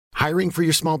Hiring for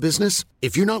your small business?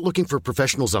 If you're not looking for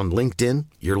professionals on LinkedIn,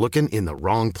 you're looking in the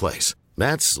wrong place.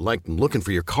 That's like looking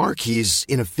for your car keys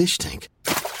in a fish tank.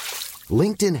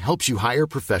 LinkedIn helps you hire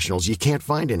professionals you can't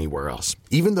find anywhere else,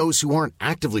 even those who aren't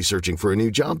actively searching for a new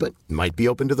job but might be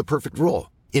open to the perfect role.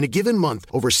 In a given month,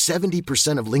 over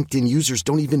 70% of LinkedIn users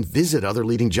don't even visit other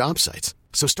leading job sites.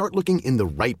 So start looking in the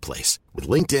right place. With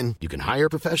LinkedIn, you can hire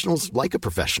professionals like a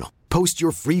professional. Post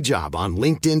your free job on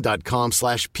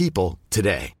linkedin.com/people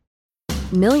today.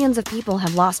 Millions of people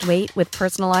have lost weight with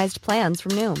personalized plans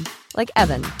from Noom. Like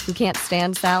Evan, who can't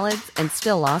stand salads and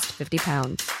still lost 50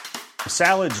 pounds.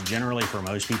 Salads generally for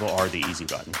most people are the easy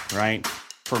button, right?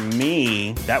 For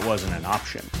me, that wasn't an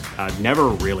option. I never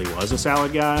really was a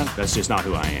salad guy. That's just not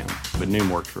who I am. But Noom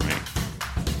worked for me.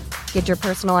 Get your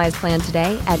personalized plan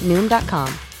today at Noom.com.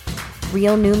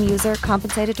 Real Noom user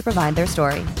compensated to provide their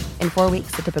story. In 4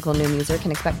 weeks, the typical Noom user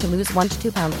can expect to lose 1 to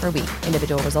 2 pounds per week.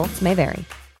 Individual results may vary.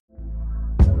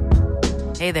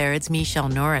 Hey there, it's Michelle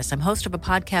Norris. I'm host of a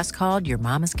podcast called Your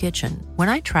Mama's Kitchen. When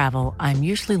I travel, I'm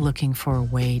usually looking for a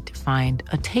way to find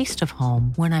a taste of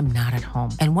home when I'm not at home.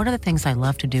 And one of the things I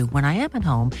love to do when I am at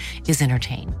home is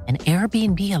entertain. And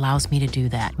Airbnb allows me to do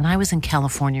that. When I was in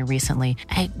California recently,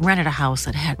 I rented a house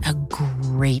that had a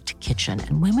great kitchen.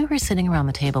 And when we were sitting around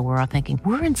the table, we're all thinking,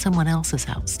 we're in someone else's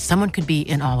house. Someone could be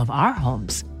in all of our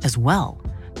homes as well.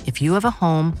 If you have a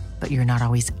home, but you're not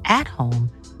always at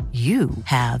home, you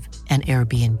have an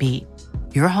Airbnb.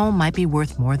 Your home might be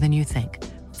worth more than you think.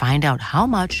 Find out how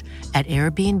much at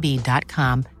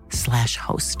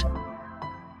airbnb.com/host.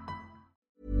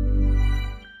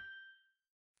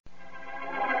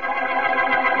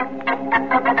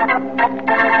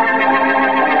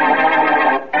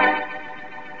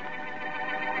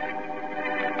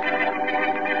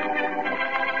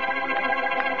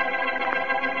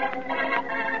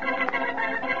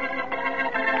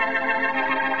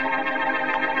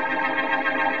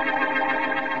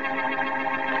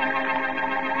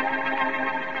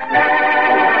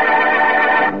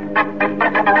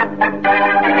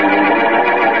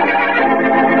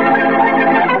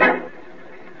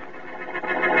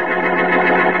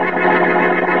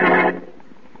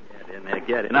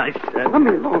 Let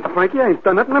me alone, Frankie. I ain't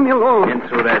done nothing. Let me alone. In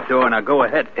through that door. Now go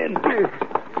ahead. In.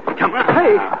 Come on.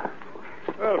 Hey.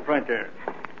 Well, Frankie,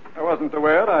 I wasn't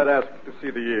aware I'd asked to see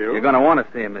the yield. You're going to want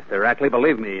to see him, Mr. Rackley.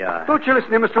 Believe me. Don't you listen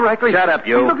to him, Mr. Rackley. Shut up,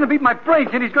 you. He's looking to beat my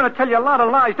brains in. He's going to tell you a lot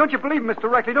of lies. Don't you believe him, Mr.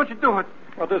 Rackley? Don't you do it.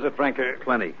 What is it, Frankie?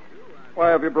 Plenty. Why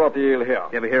have you brought the yield here?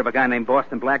 You ever hear of a guy named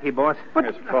Boston Blackie, boss? What?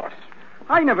 Yes, of course.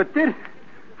 I never did.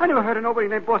 I never heard of nobody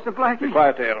named Boston Blackie. Be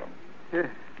quiet, Dale. Yeah.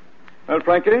 Well,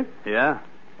 Frankie, Yeah?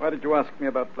 why did you ask me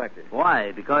about Blackie?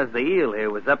 Why? Because the eel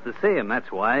here was up to see him,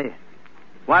 that's why.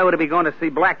 Why would he be going to see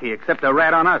Blackie except to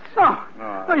rat on us? No. Oh,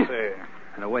 No, I you... see.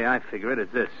 And the way I figure it is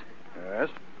this. Yes?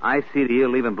 I see the eel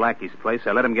leaving Blackie's place.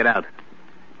 I let him get out.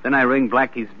 Then I ring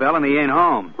Blackie's bell and he ain't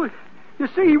home. Well, you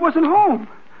see, he wasn't home.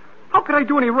 How could I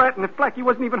do any ratting if Blackie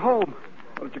wasn't even home?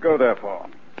 What did you go there for?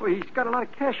 Well, he's got a lot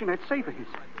of cash in that safe of his.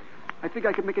 I think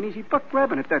I could make an easy buck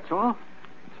grabbing it, that's all.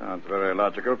 Sounds very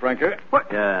logical, Frankie. What?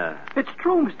 Yeah. It's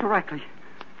true, Mr. Rackley.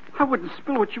 I wouldn't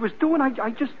spill what she was doing. I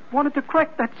just wanted to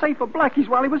crack that safe of Blackie's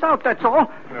while he was out, that's all.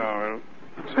 No,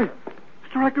 Hey,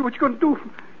 Mr. Rackley, what you going to do?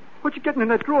 What you getting in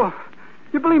that drawer?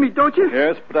 You believe me, don't you?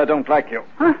 yes, but I don't like you.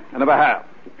 Huh? I never have.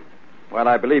 Well,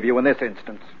 I believe you in this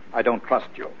instance. I don't trust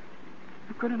you.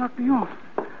 You're going to knock me off.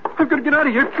 I've got to get out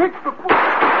of here quick before...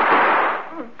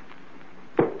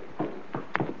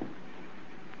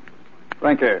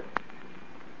 Frankie,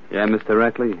 Yeah, Mr.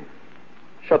 Rackley?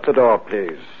 shut the door,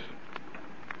 please.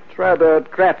 It's rather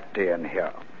drafty in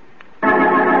here.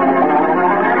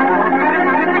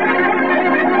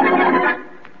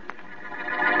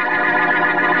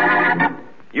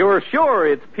 You're sure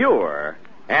it's pure,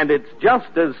 and it's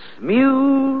just as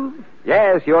smooth?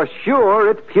 Yes, you're sure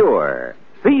it's pure.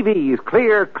 CV's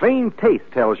clear, clean taste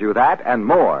tells you that and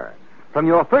more. From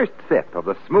your first sip of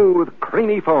the smooth,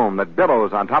 creamy foam that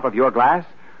billows on top of your glass,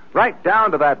 right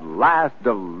down to that last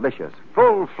delicious,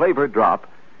 full-flavored drop,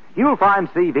 you'll find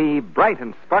CV bright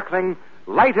and sparkling,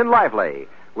 light and lively,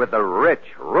 with the rich,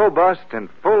 robust, and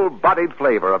full-bodied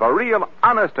flavor of a real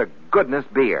honest-to-goodness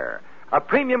beer. A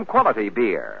premium quality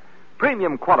beer.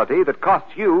 Premium quality that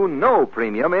costs you no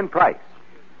premium in price.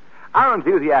 Our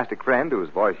enthusiastic friend, whose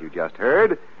voice you just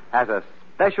heard, has a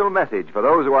special message for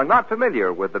those who are not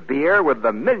familiar with the beer with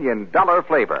the $1 million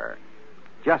flavor.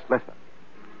 Just listen.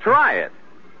 Try it.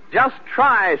 Just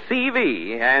try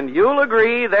CV, and you'll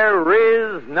agree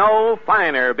there is no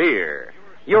finer beer.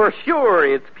 You're sure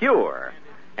it's pure,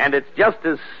 and it's just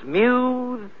as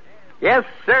smooth. Yes,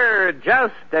 sir,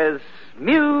 just as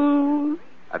smooth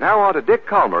And now on to Dick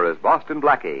Calmer as Boston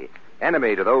Blackie,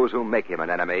 enemy to those who make him an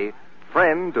enemy,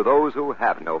 friend to those who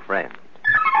have no friend.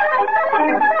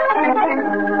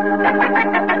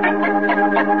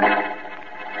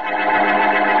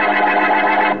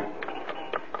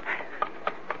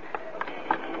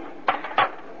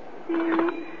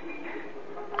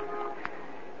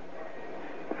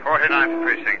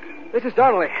 Precinct. This is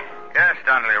Donnelly. Yes,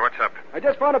 Donnelly, what's up? I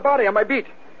just found a body on my beat.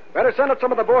 Better send out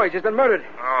some of the boys. He's been murdered.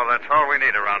 Oh, that's all we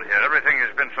need around here. Everything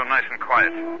has been so nice and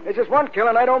quiet. It's just one kill,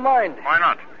 and I don't mind. Why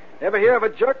not? Ever hear of a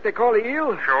jerk they call the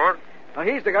Eel? Sure. Now,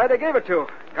 he's the guy they gave it to.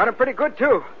 Got him pretty good,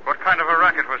 too. What kind of a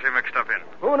racket was he mixed up in?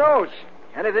 Who knows?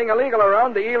 Anything illegal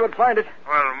around, the Eel would find it.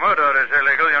 Well, murder is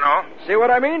illegal, you know. See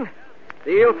what I mean?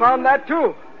 The Eel found that,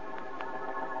 too.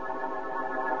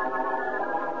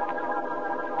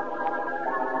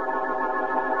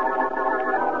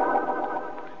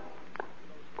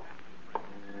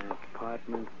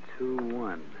 Apartment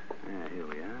 2-1. Here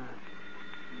we are.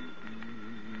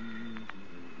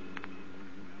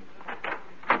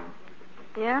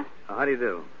 Yeah? Oh, how do you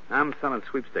do? I'm selling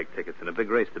sweepstake tickets in a big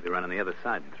race to be run on the other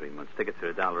side in 3 months. Tickets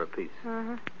are $1 apiece.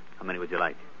 Uh-huh. How many would you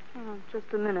like? Oh, just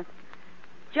a minute.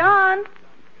 John?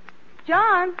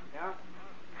 John? Yeah?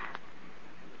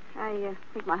 I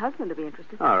think my husband would be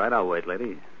interested. All right, I'll wait,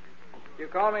 lady. You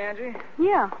call me, Angie?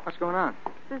 Yeah. What's going on?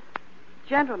 This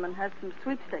gentleman has some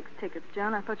sweepstakes tickets,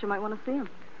 John. I thought you might want to see him.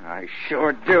 I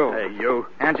sure do. Hey, you.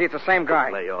 Angie, it's the same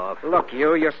guy. Lay off. Look,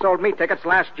 you sold me tickets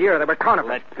last year. They were counterfeit.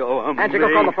 Let go of Angie, me.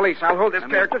 go call the police. I'll hold this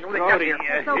character till they get here.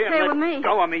 It's okay with me. Let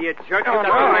go of me, you jerk. Oh, You're the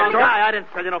no, wrong no. guy. I didn't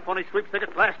sell you no phony sweep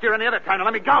tickets last year and the other time. Now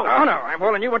let me go. Oh, no. I'm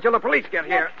holding you until the police get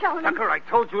here. Yes, tell him. Tucker, I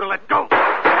told you to let go.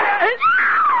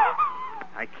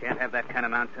 I can't have that kind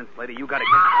of nonsense, lady. You gotta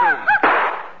get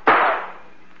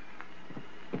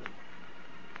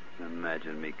through.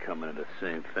 Imagine me coming to the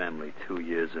same family 2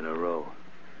 years in a row.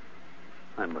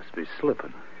 I must be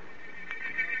slipping.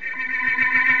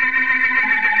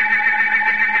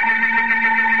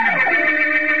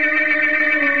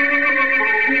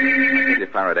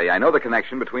 Faraday, I know the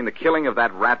connection between the killing of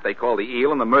that rat they call the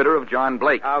Eel and the murder of John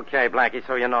Blake. Okay, Blackie,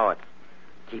 so you know it.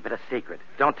 Keep it a secret.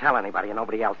 Don't tell anybody and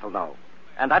nobody else will know.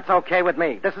 And that's okay with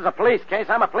me. This is a police case.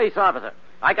 I'm a police officer.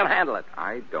 I can handle it.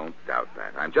 I don't doubt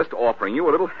that. I'm just offering you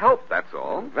a little help, that's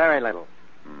all. Very little.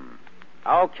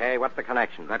 Okay, what's the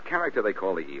connection? That character they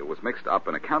call the Eel was mixed up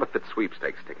in a counterfeit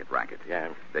sweepstakes ticket racket. Yeah.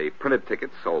 They printed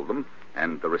tickets, sold them,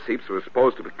 and the receipts were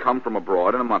supposed to come from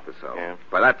abroad in a month or so. Yeah.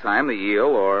 By that time, the Eel,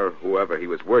 or whoever he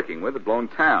was working with, had blown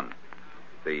town.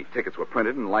 The tickets were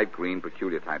printed in light green,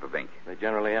 peculiar type of ink. They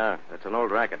generally are. That's an old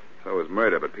racket. So was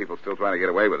murder, but people still trying to get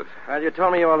away with it. Well, you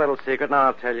told me your little secret. Now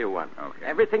I'll tell you one. Okay.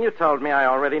 Everything you told me, I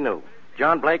already knew.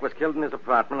 John Blake was killed in his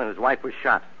apartment and his wife was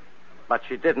shot. But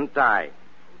she didn't die.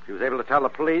 She was able to tell the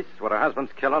police what her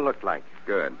husband's killer looked like.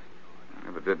 Good. I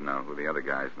never did know who the other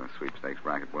guys in the sweepstakes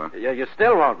racket were. You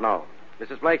still won't know.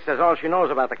 Mrs. Blake says all she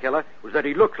knows about the killer was that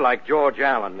he looked like George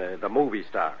Allen, the movie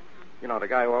star. You know, the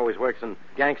guy who always works in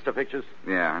gangster pictures.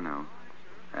 Yeah, I know.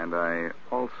 And I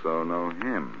also know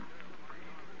him.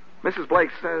 Mrs. Blake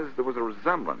says there was a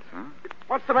resemblance, huh?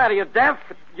 What's the matter? You deaf?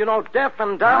 You know, deaf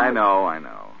and dumb? I know.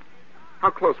 How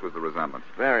close was the resemblance?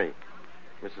 Very.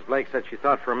 Mrs. Blake said she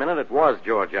thought for a minute it was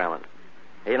George Allen.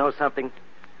 Hey, you know something?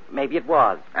 Maybe it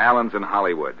was. Allen's in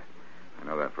Hollywood. I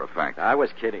know that for a fact. I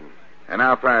was kidding. And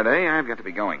now, Faraday, I've got to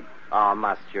be going. Oh,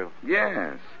 must you?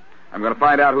 Yes. I'm going to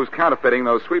find out who's counterfeiting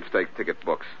those sweepstakes ticket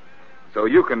books. So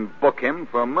you can book him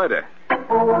for murder.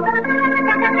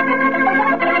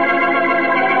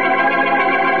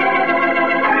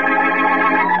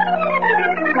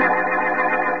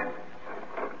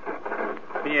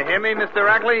 Can you hear me, Mr.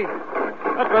 Rackley?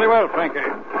 Not very well, Frankie.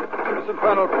 This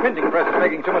infernal printing press is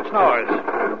making too much noise.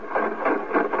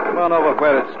 Come on over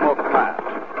where it's more quiet.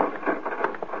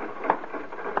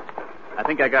 I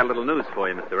think I got a little news for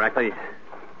you, Mr. Rackley.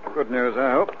 Good news,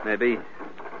 I hope. Maybe.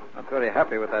 Not very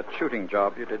happy with that shooting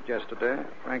job you did yesterday,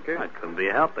 Frankie. That couldn't be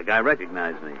helped. The guy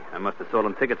recognized me. I must have sold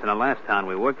him tickets in the last town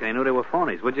we worked, and he knew they were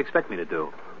phonies. What'd you expect me to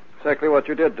do? Exactly what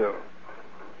you did do.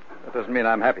 That doesn't mean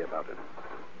I'm happy about it.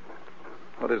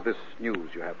 What is this news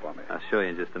you have for me? I'll show you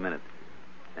in just a minute.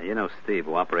 Now, you know Steve,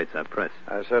 who operates our press.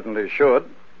 I certainly should.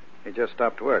 He just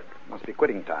stopped work. Must be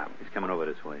quitting time. He's coming over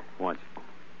this way. Watch.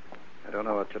 I don't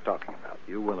know what you're talking about.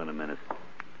 You will in a minute.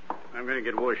 I'm going to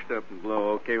get washed up and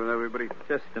blow okay with everybody.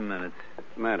 Just a minute. What's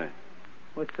the matter?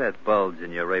 What's that bulge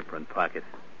in your apron pocket?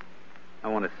 I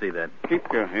want to see that.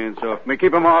 Keep your hands off me.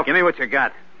 Keep them off. Give me what you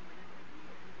got.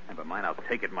 Never mind, I'll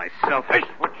take it myself. That's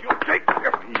what you'll take.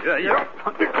 Yeah.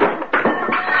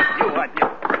 You what?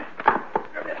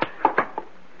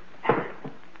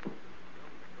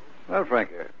 Well,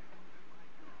 Frankie,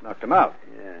 knocked him out.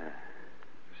 Yeah.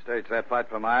 Staged that fight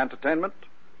for my entertainment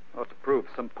or to prove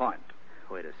some point.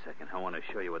 Wait a second. I want to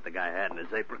show you what the guy had in his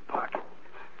apron pocket.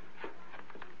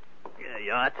 Yeah,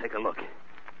 you are. Take a look.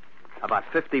 About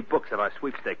 50 books of our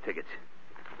sweepstake tickets.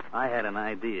 I had an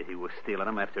idea he was stealing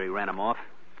them after he ran them off.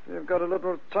 You've got a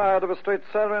little tired of a straight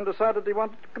salary and decided he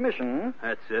wanted commission,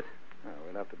 That's it. Well,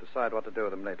 we'll have to decide what to do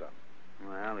with him later.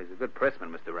 Well, he's a good pressman,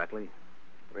 Mr. Rackley.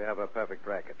 We have a perfect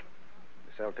racket.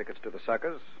 We sell tickets to the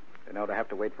suckers. They know they have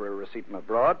to wait for a receipt from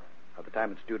abroad. By the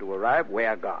time it's due to arrive,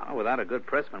 we're gone. Oh, without a good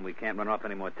pressman, we can't run off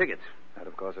any more tickets. That,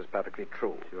 of course, is perfectly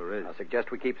true. Sure is. I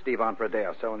suggest we keep Steve on for a day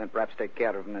or so and then perhaps take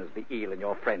care of him as the eel and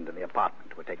your friend in the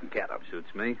apartment we're taking care of.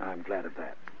 Suits me. I'm glad of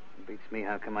that. Beats me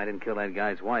how come I didn't kill that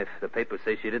guy's wife. The papers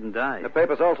say she didn't die. The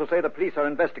papers also say the police are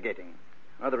investigating.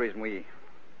 Another reason we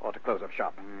ought to close up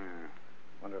shop.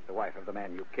 Wonder if the wife of the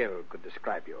man you killed could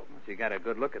describe you. Well, she got a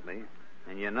good look at me.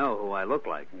 And you know who I look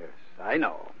like. Yes, I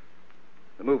know.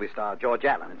 The movie star, George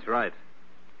Allen. That's right.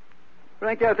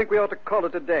 Frankie, I think we ought to call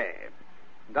it a day.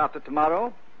 And after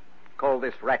tomorrow, call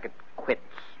this racket quits.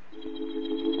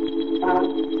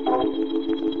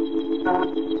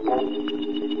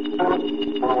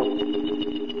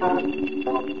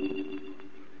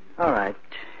 All right.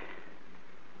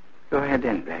 Go ahead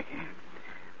then, Blackie.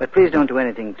 But please don't do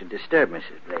anything to disturb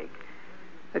Mrs. Blake.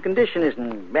 Her condition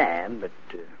isn't bad,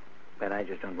 but I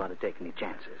just don't want to take any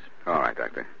chances. All right,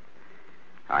 Doctor.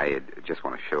 I just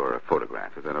want to show her a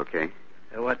photograph. Is that okay?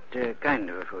 What kind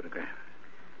of a photograph?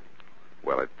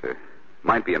 Well, it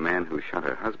might be a man who shot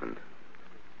her husband.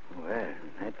 Well,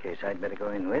 in that case, I'd better go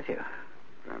in with you.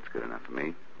 That's good enough for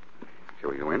me.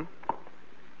 Shall we go in?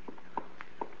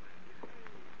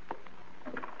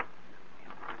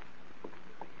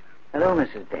 Hello,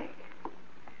 Mrs. Blake.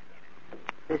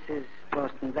 This is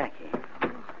Boston Blackie.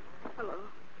 Hello.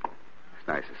 It's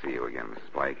nice to see you again,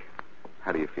 Mrs. Blake.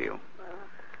 How do you feel?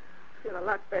 I feel a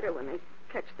lot better when they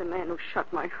catch the man who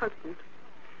shot my husband.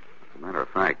 As a matter of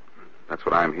fact, that's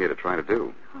what I'm here to try to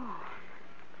do. Oh.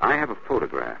 I have a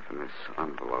photograph in this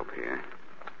envelope here.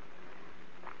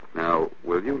 Now,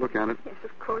 will you look at it? Yes,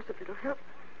 of course, if it'll help.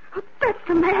 Oh, that's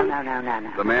the man.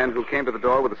 No. The man who came to the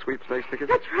door with the sweepstakes ticket?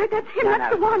 That's right, that's him,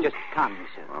 that's the one. Just calm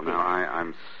yourself. Well, now,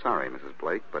 I'm sorry, Mrs.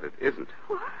 Blake, but it isn't.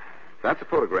 What? That's a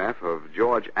photograph of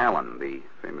George Allen, the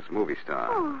famous movie star.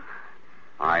 Oh.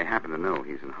 I happen to know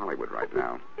he's in Hollywood right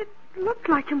now. It looked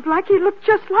like him, Blackie. It looked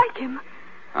just like him.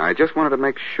 I just wanted to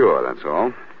make sure, that's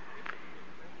all.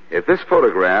 If this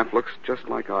photograph looks just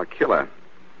like our killer,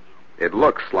 it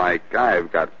looks like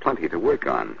I've got plenty to work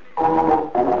on.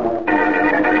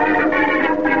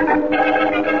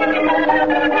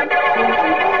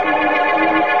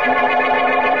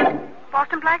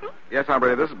 Boston Blackie? Yes,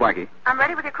 operator, this is Blackie. I'm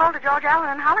ready with your call to George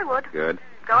Allen in Hollywood. Good.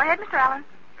 Go ahead, Mr. Allen.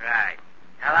 Right.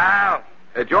 Hello?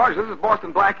 George, this is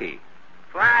Boston Blackie.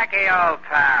 Blackie, old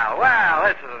pal. Well,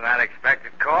 this is an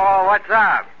unexpected call. What's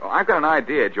up? Oh, I've got an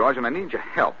idea, George, and I need your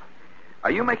help.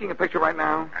 Are you making a picture right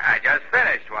now? I just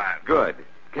finished one. Good.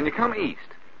 Can you come east?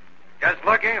 Just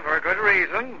looking for a good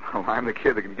reason. Oh, I'm the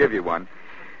kid that can give you one.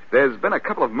 There's been a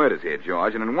couple of murders here,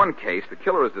 George, and in one case, the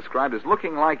killer is described as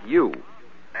looking like you.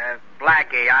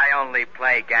 Blackie, I only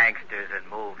play gangsters in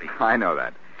movies. I know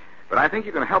that. But I think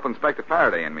you can help Inspector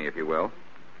Faraday and me, if you will.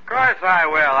 Of course I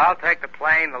will. I'll take the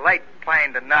plane, the late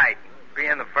plane tonight. Be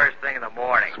in the first thing in the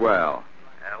morning. Swell.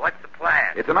 What's the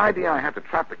plan? It's an idea I have to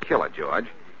trap the killer, George.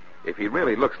 If he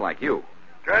really looks like you.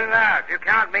 Good enough. You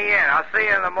count me in. I'll see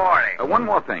you in the morning. One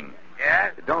more thing.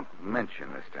 Yes? Don't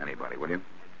mention this to anybody, will you?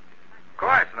 Of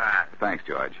course not. Thanks,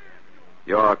 George.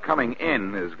 Your coming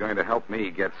in is going to help me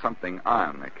get something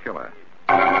on the killer.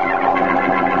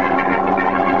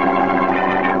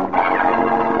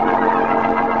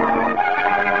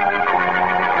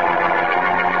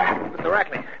 Mr.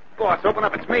 Rackley. Boss, open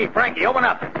up. It's me, Frankie. Open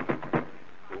up.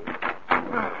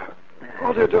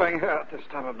 What are you doing here at this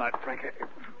time of night, Frankie?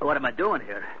 What am I doing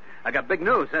here? I got big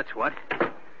news, that's what.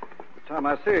 The time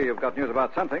I see you, you've got news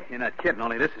about something. You're not kidding,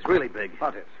 only this is really big.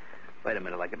 What is? Wait a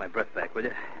minute, I'll get my breath back, will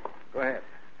you? Go ahead.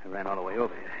 I ran all the way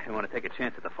over here. I want to take a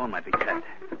chance that the phone might be tapped.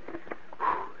 It's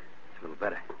a little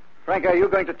better. Frank, are you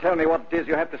going to tell me what it is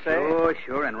you have to say?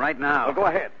 Sure, and right now. Well, go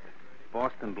ahead.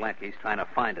 Boston Blackie's trying to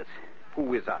find us.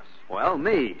 Who is us? Well,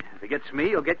 me. If he gets me,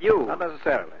 he'll get you. Not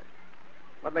necessarily.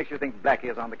 What makes you think Blackie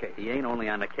is on the case? He ain't only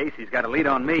on the case, he's got a lead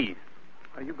on me.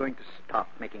 Are you going to stop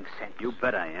making sense? You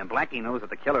bet I am. Blackie knows that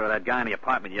the killer of that guy in the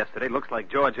apartment yesterday looks like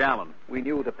George Allen. We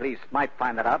knew the police might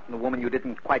find that out, and the woman you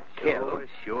didn't quite kill.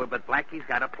 Sure, but Blackie's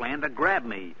got a plan to grab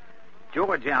me.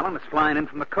 George Allen is flying in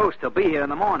from the coast. He'll be here in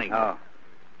the morning. Oh.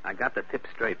 I got the tip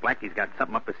straight. Blackie's got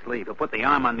something up his sleeve. He'll put the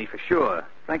arm on me for sure.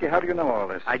 Frankie, how do you know all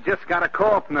this? I just got a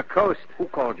call from the coast. Who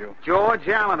called you? George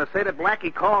Allen to say that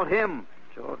Blackie called him.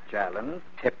 George Allen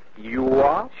tipped you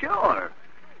off? Sure.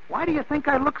 Why do you think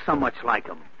I look so much like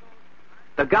him?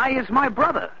 The guy is my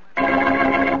brother.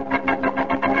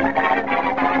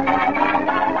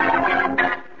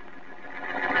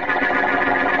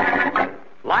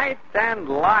 Light and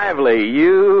lively,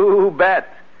 you bet.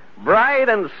 Bright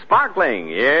and sparkling,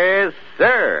 yes,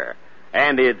 sir.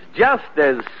 And it's just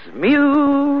as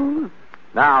smooth.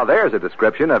 Now, there's a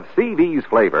description of CV's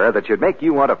flavor that should make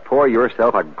you want to pour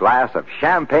yourself a glass of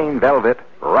champagne velvet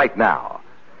right now.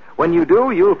 When you do,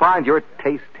 you'll find your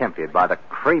taste tempted by the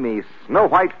creamy,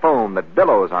 snow-white foam that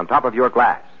billows on top of your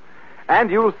glass. And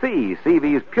you'll see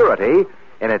CV's purity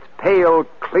in its pale,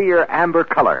 clear amber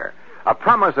color, a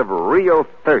promise of real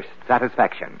thirst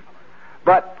satisfaction.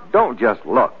 But don't just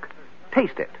look.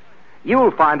 Taste it.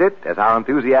 You'll find it, as our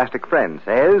enthusiastic friend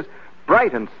says,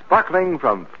 bright and sparkling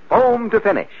from foam to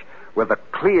finish, with a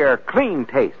clear, clean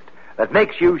taste that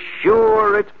makes you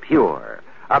sure it's pure.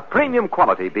 A premium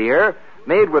quality beer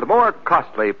made with more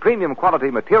costly premium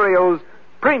quality materials,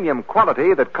 premium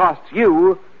quality that costs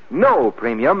you no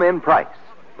premium in price.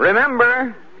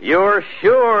 Remember, you're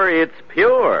sure it's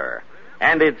pure,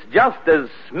 and it's just as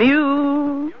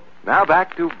smooth. Now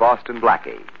back to Boston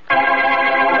Blackie.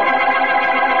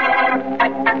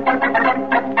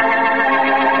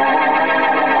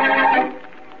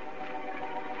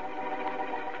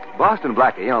 Boston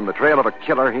Blackie, on the trail of a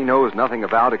killer he knows nothing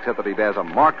about except that he bears a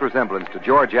marked resemblance to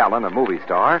George Allen, a movie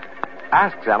star,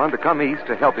 asks Allen to come east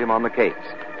to help him on the case.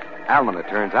 Allen, it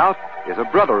turns out, is a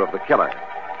brother of the killer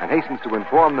and hastens to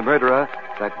inform the murderer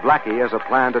that Blackie has a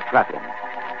plan to trap him.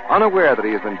 Unaware that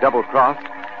he has been double-crossed,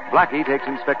 Blackie takes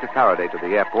Inspector Faraday to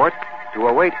the airport to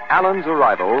await Allen's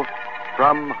arrival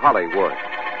from Hollywood.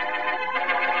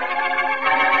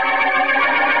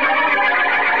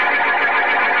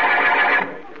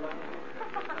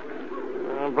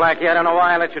 Blackie, I don't know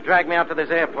why I let you drag me out to this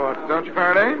airport. Don't you,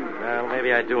 Faraday? Well,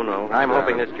 maybe I do know. I'm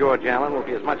hoping this George Allen will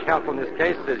be as much help in this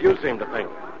case as you seem to think.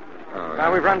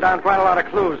 Now, we've run down quite a lot of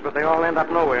clues, but they all end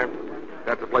up nowhere.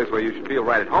 That's a place where you should feel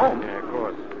right at home. Yeah, of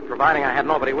course. Providing I had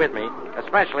nobody with me,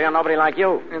 especially nobody like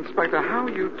you. Inspector, how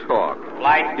you talk.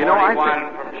 Flight 41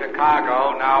 from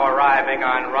Chicago, now arriving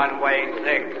on runway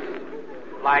 6.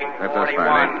 Flight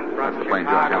 41 from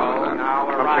Chicago, now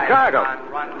arriving on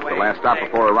runway 6. The last stop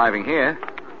before arriving here.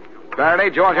 Faraday,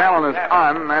 George Allen is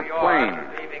on that plane.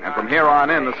 And from here on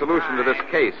in, the solution to this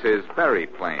case is very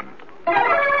plain.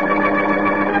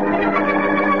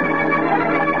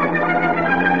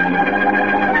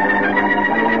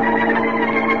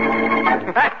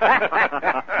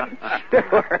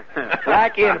 Sure.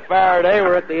 Blackie and Faraday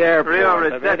were at the airport. Real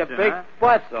They made a big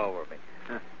fuss over me.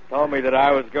 Told me that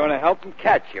I was going to help them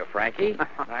catch you, Frankie.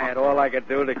 I had all I could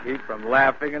do to keep from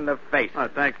laughing in the face. Oh,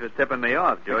 thanks for tipping me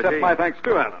off, Georgie. Except my thanks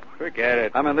too, Allen. Forget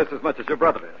it. I'm in this as much as your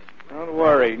brother is. Don't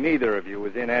worry. Neither of you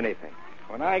was in anything.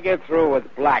 When I get through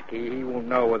with Blackie, he won't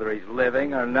know whether he's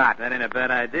living or not. That ain't a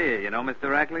bad idea, you know, Mr.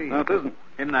 Rackley. No, it isn't.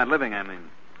 Him not living, I mean.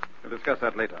 We'll discuss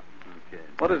that later. Okay.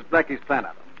 What is Blackie's plan,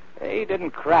 Allen? He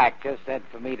didn't crack, just said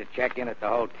for me to check in at the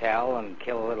hotel and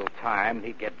kill a little time.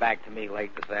 He'd get back to me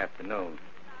late this afternoon.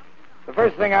 The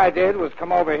first thing I did was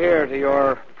come over here to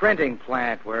your printing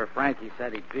plant where Frankie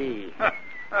said he'd be.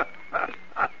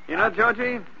 You know,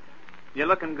 Georgie, you're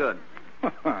looking good.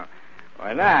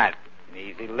 Why not?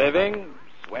 Easy living,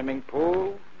 swimming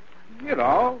pool, you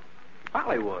know,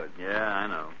 Hollywood. Yeah, I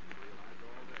know.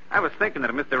 I was thinking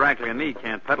that if Mr. Rackley and me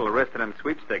can't peddle the rest of them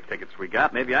sweepstakes tickets we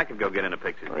got, maybe I could go get in a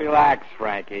picture. Relax,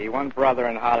 Frankie. One brother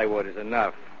in Hollywood is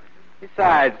enough.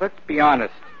 Besides, let's be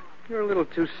honest. You're a little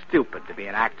too stupid to be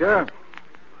an actor.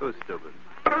 Who's stupid?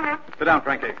 Sit down,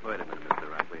 Frankie. Wait a minute, Mr.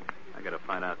 Rackley. I gotta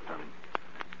find out something.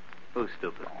 Who's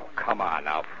stupid? Oh, come on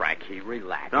now, Frankie.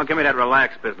 Relax. Don't give me that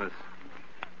relaxed business.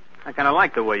 I kind of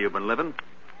like the way you've been living.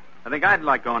 I think I'd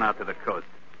like going out to the coast.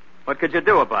 What could you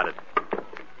do about it?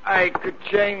 I could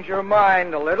change your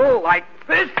mind a little like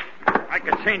this. I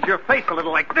could change your face a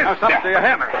little like this. Now, stop it to your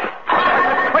hammer.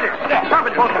 Quit it. Stop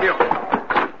it, both of you.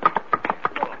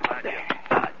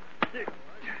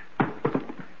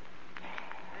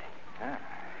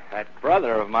 That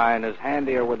brother of mine is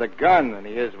handier with a gun than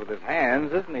he is with his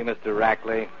hands, isn't he, Mr.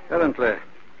 Rackley? Evidently.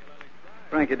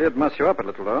 Frankie did muss you up a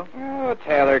little, though. Oh,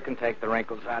 Taylor can take the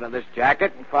wrinkles out of this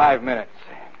jacket in 5 minutes.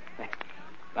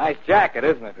 Nice jacket,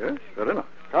 isn't it? Yes, sure enough.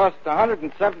 Cost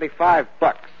 $175.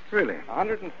 Really?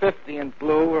 150 in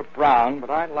blue or brown, but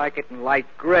I like it in light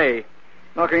gray.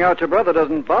 Knocking out your brother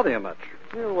doesn't bother you much.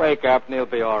 He'll wake up and he'll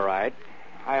be all right.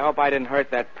 I hope I didn't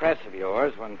hurt that press of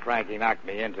yours when Frankie knocked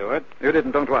me into it. You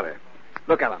didn't, don't worry.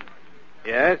 Look, Alan.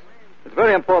 Yes? It's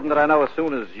very important that I know as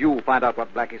soon as you find out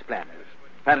what Blackie's plan is.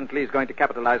 Apparently, he's going to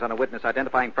capitalize on a witness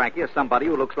identifying Frankie as somebody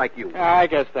who looks like you. I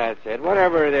guess that's it.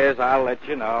 Whatever it is, I'll let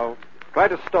you know. Try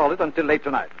to stall it until late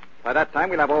tonight. By that time,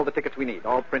 we'll have all the tickets we need,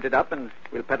 all printed up, and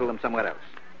we'll peddle them somewhere else.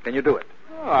 Can you do it?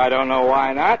 Oh, I don't know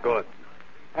why not. Good.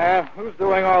 Who's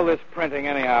doing all this printing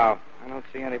anyhow? I don't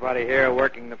see anybody here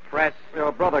working the press.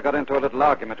 Your brother got into a little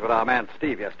argument with our man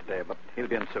Steve yesterday, but he'll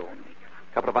be in soon.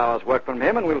 A couple of hours' work from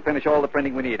him, and we'll finish all the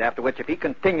printing we need, after which, if he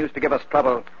continues to give us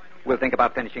trouble, we'll think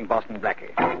about finishing Boston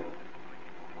Blackie.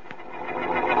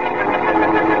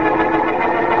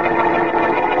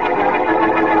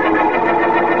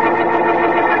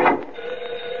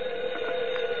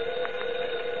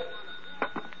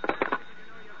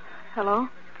 Hello?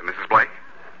 Mrs. Blake?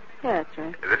 Yeah, that's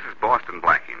right. This is Boston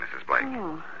Blackie, Mrs. Blake.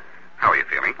 Oh. How are you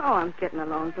feeling? Oh, I'm getting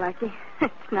along, Blackie.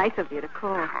 It's nice of you to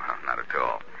call. Oh, not at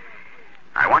all.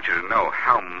 I want you to know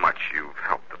how much you've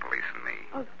helped the police and me.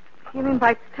 Oh, you mean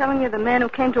by telling you the man who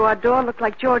came to our door looked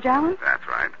like George Allen? That's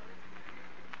right.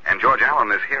 And George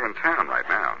Allen is here in town right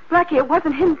now. Blackie, it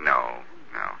wasn't him. No.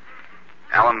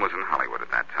 Allen was in Hollywood at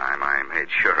that time. I made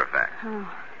sure of that. Oh.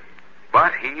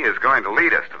 But he is going to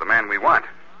lead us to the man we want.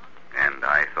 And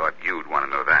I thought you'd want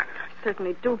to know that. I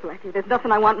certainly do, Blackie. There's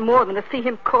nothing I want more than to see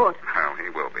him caught. Well, he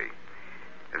will be.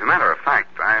 As a matter of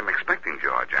fact, I'm expecting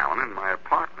George Allen in my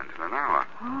apartment in an hour.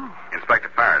 Oh. Inspector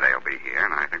Faraday will be here,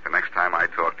 and I think the next time I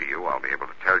talk to you, I'll be able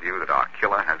to tell you that our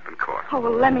killer has been caught. Oh,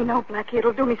 well, let me know, Blackie.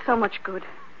 It'll do me so much good.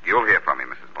 You'll hear from me,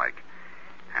 Mrs. Blake.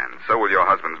 And so will your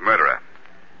husband's murderer.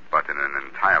 But in an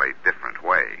entirely different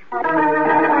way.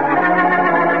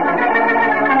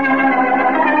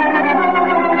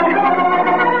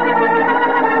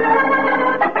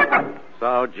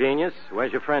 So, genius,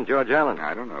 where's your friend George Allen?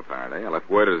 I don't know, Faraday. I left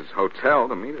word at his hotel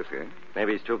to meet us here.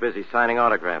 Maybe he's too busy signing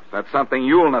autographs. That's something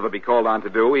you'll never be called on to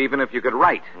do, even if you could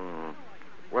write.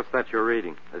 What's that you're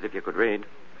reading? As if you could read.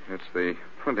 It's the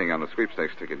printing on the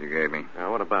sweepstakes ticket you gave me.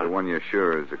 Now, what about the it? one you're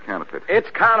sure is a counterfeit. It's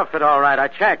counterfeit, all right. I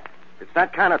checked. It's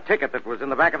that kind of ticket that was in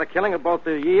the back of the killing of both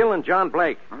the Yale and John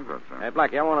Blake. I thought so. Hey,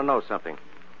 Blackie, I want to know something.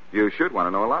 You should want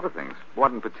to know a lot of things.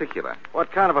 What in particular?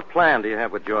 What kind of a plan do you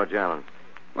have with George Allen?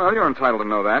 Well, you're entitled to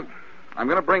know that. I'm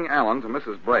going to bring Allen to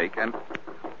Mrs. Blake and...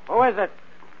 Who is it?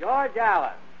 George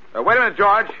Allen. Wait a minute,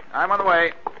 George. I'm on the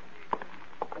way.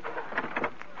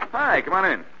 Hi, come on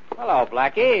in. Hello,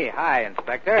 Blackie. Hi,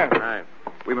 Inspector. Hi.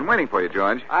 We've been waiting for you,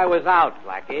 George. I was out,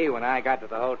 Blackie. When I got to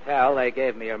the hotel, they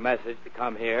gave me your message to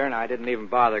come here, and I didn't even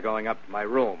bother going up to my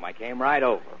room. I came right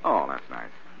over. Oh, that's nice.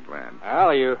 I'm glad. Well,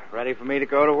 are you ready for me to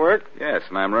go to work? Yes,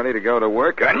 and I'm ready to go to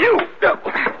work on you.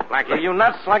 Blackie, are you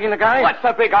nuts slugging the guy? What's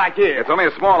the big idea? It's only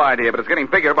a small idea, but it's getting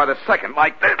bigger by the second,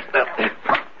 like this.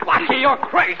 Blackie, you're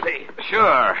crazy.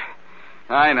 Sure.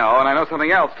 I know, and I know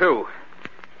something else, too.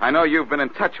 I know you've been in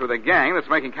touch with a gang that's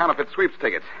making counterfeit sweeps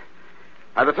tickets.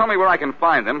 Either tell me where I can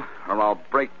find them, or I'll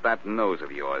break that nose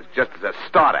of yours, just as a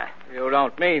starter. You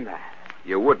don't mean that.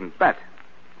 You wouldn't bet.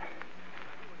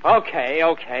 Okay,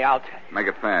 I'll tell you. Make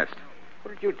it fast.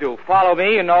 What did you do? Follow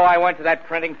me? You know I went to that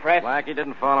printing press? Blackie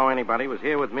didn't follow anybody. He was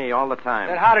here with me all the time.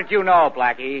 Then how did you know,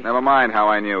 Blackie? Never mind how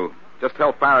I knew. Just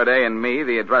tell Faraday and me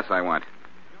the address I want.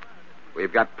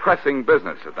 We've got pressing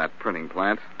business at that printing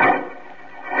plant.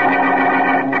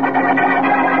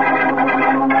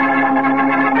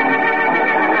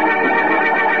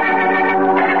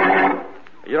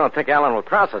 You don't think Allen will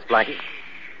cross us, Blackie?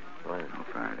 No,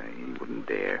 Faraday. He wouldn't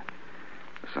dare.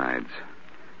 Besides,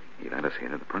 he let us here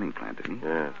to the printing plant, didn't he?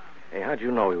 Yeah. Hey, how'd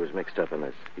you know he was mixed up in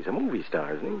this? He's a movie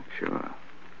star, isn't he? Sure.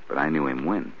 But I knew him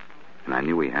when. And I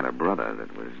knew he had a brother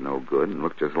that was no good and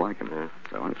looked just like him. Yeah.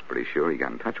 So I was pretty sure he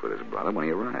got in touch with his brother when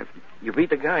he arrived. You beat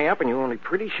the guy up and you were only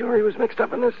pretty sure he was mixed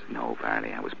up in this? No,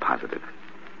 Faraday, I was positive.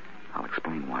 I'll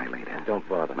explain why later. Don't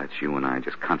bother. Let's you and I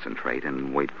just concentrate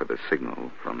and wait for the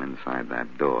signal from inside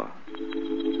that door.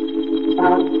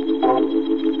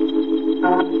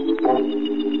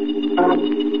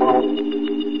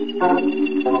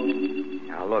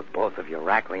 Now, look, both of you,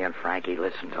 Rackley and Frankie,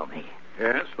 listen to me.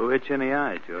 Yes? Who hit you in the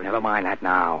eye, George? Never mind that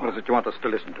now. What is it you want us to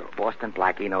listen to? Boston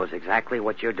Blackie knows exactly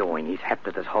what you're doing. He's hep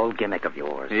to this whole gimmick of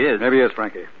yours. He is. Maybe he is,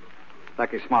 Frankie.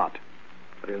 Blackie's smart.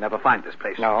 But he'll never find this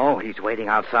place. No, he's waiting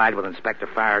outside with Inspector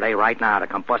Faraday right now to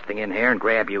come busting in here and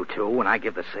grab you two when I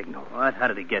give the signal. What? How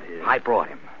did he get here? I brought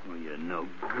him. Oh, you're no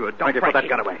good. Frankie, put that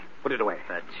gun away. Put it away.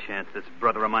 That chance this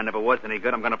brother of mine never was any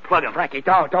good, I'm going to plug him. Frankie,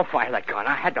 don't fire that gun.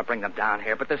 I had to bring them down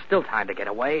here, but there's still time to get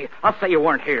away. I'll say you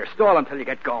weren't here. Stall until you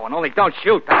get going. Only don't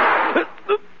shoot.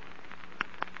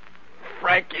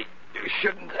 Frankie, you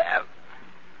shouldn't have.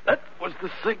 That was the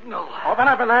signal. Open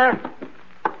up in there.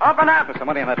 Open up. There's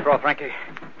somebody in that drawer, Frankie.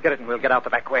 Get it and we'll get out the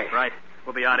back way. Right.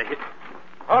 We'll be out of here.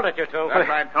 Hold it, you two. That's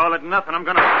right. Call it nothing. I'm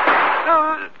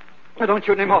gonna... No, don't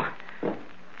shoot anymore.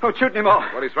 Don't shoot anymore.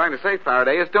 What he's trying to say,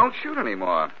 Faraday, is don't shoot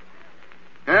anymore.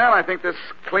 Well, I think this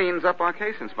cleans up our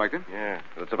case, Inspector. Yeah,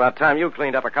 but it's about time you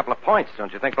cleaned up a couple of points,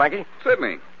 don't you think, Blackie?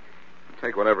 Certainly.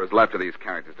 Take whatever is left of these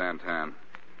characters downtown.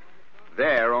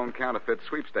 Their own counterfeit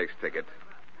sweepstakes ticket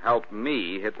helped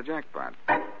me hit the jackpot.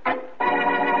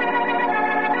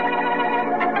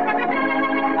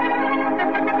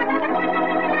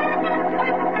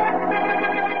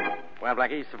 Well,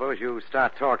 Blackie, suppose you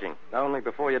start talking. Only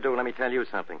before you do, let me tell you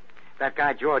something. That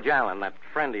guy, George Allen, that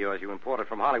friend of yours you imported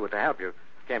from Hollywood to help you,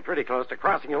 came pretty close to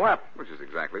crossing you up. Which is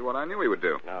exactly what I knew he would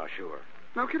do. Oh, sure.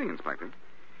 No kidding, Inspector.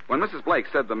 When Mrs. Blake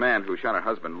said the man who shot her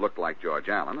husband looked like George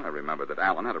Allen, I remembered that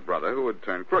Allen had a brother who had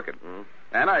turned crooked. Mm-hmm.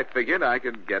 And I figured I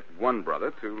could get one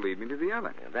brother to lead me to the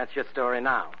other. Yeah, that's your story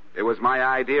now. It was my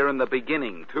idea in the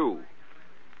beginning, too.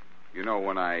 You know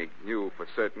when I knew for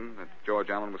certain that George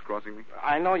Allen was crossing me?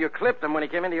 I know you clipped him when he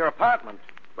came into your apartment.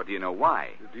 But do you know why?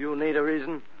 Do you need a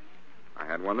reason? I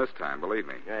had one this time, believe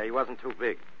me. Yeah, he wasn't too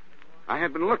big. I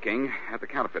had been looking at the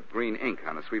counterfeit green ink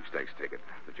on the sweepstakes ticket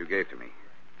that you gave to me.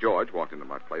 George walked into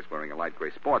my place wearing a light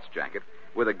gray sports jacket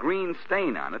with a green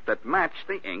stain on it that matched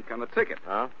the ink on the ticket.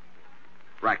 Huh?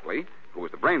 Brackley, who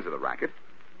was the brains of the racket,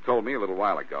 told me a little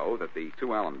while ago that the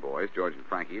two Allen boys, George and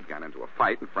Frankie, had gotten into a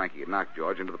fight, and Frankie had knocked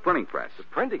George into the printing press. The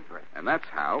printing press? And that's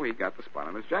how he got the spot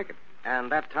on his jacket.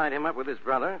 And that tied him up with his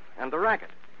brother and the racket?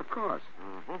 Of course.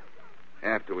 Mm-hmm.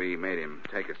 After we made him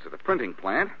take us to the printing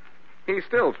plant, he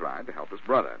still tried to help his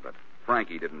brother, but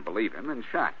Frankie didn't believe him and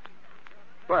shot.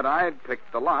 But I'd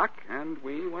picked the lock, and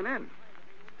we went in.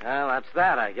 Well, that's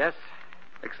that, I guess.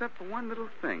 Except for one little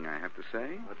thing, I have to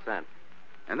say. What's that?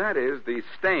 And that is the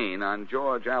stain on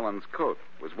George Allen's coat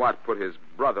was what put his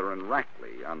brother and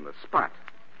Rackley on the spot.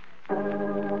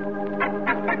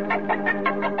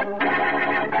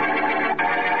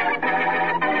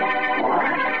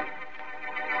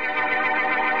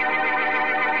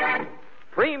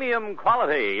 Premium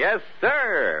quality, yes,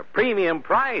 sir. Premium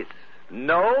price,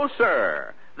 no,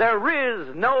 sir. There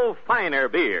is no finer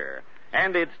beer,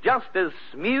 and it's just as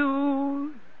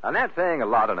smooth. And that's saying a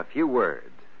lot in a few words.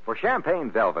 For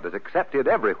Champagne Velvet is accepted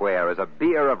everywhere as a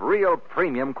beer of real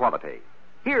premium quality.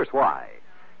 Here's why.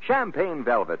 Champagne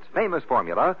Velvet's famous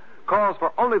formula calls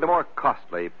for only the more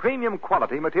costly, premium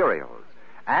quality materials.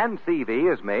 And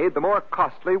CV is made the more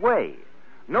costly way.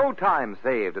 No time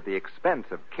saved at the expense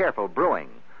of careful brewing.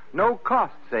 No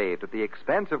cost saved at the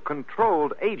expense of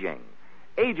controlled aging.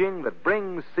 Aging that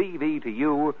brings CV to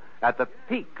you at the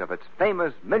peak of its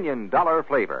famous $1 million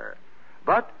flavor.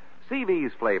 But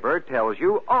CV's flavor tells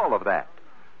you all of that.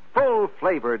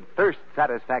 Full-flavored thirst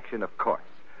satisfaction, of course.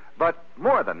 But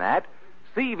more than that,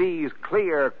 CV's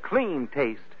clear, clean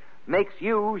taste makes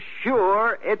you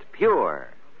sure it's pure.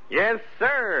 Yes,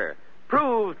 sir.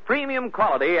 Proved premium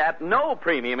quality at no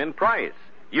premium in price.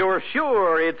 You're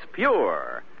sure it's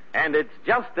pure, and it's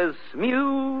just as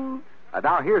smooth.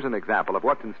 Now here's an example of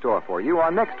what's in store for you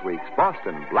on next week's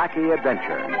Boston Blackie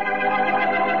Adventure.